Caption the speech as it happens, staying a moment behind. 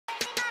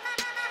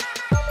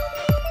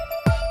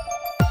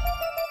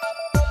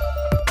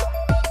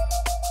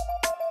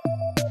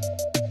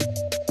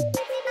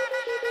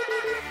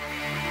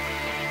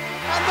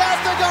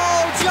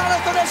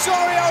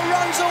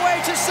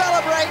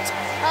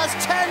as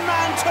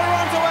 10-man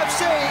Toronto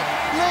FC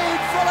lead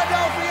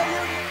Philadelphia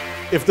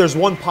Union. If there's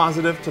one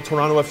positive to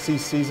Toronto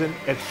FC's season,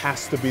 it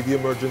has to be the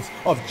emergence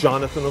of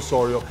Jonathan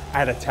Osorio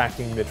at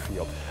attacking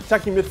midfield.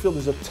 Attacking midfield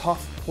is a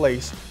tough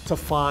place to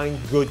find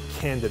good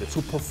candidates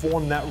who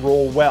perform that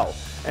role well.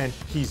 And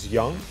he's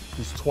young,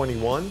 he's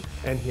 21,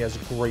 and he has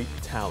great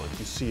talent.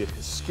 You see it,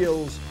 his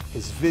skills,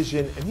 his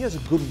vision, and he has a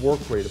good work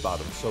rate about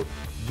him. So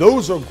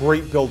those are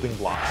great building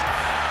blocks.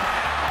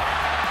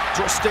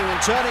 Twisting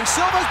and turning,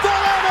 Silva's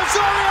ball in,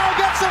 Osorio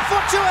gets a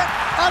foot to it,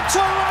 and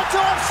Toronto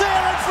FC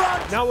are in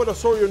front. Now what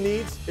Osorio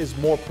needs is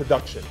more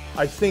production.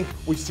 I think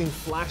we've seen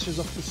flashes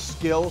of the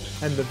skill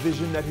and the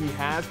vision that he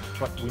has,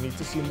 but we need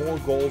to see more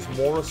goals,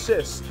 more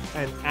assists,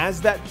 and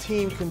as that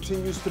team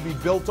continues to be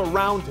built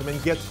around him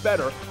and gets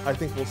better, I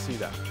think we'll see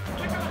that.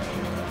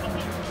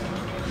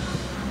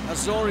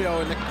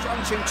 Osorio in the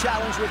crunching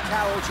challenge with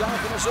Carroll.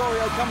 Jonathan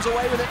Osorio comes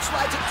away with it,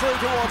 slides it through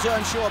towards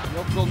Earnshaw.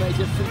 Local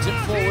native feeds it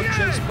forward,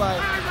 chased by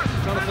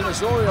Jonathan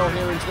Osorio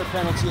here into the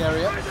penalty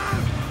area.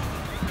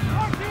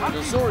 And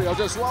Osorio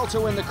does well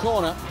to win the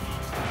corner.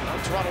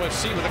 Toronto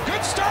FC with a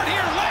good start here,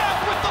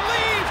 Lamb with the lead.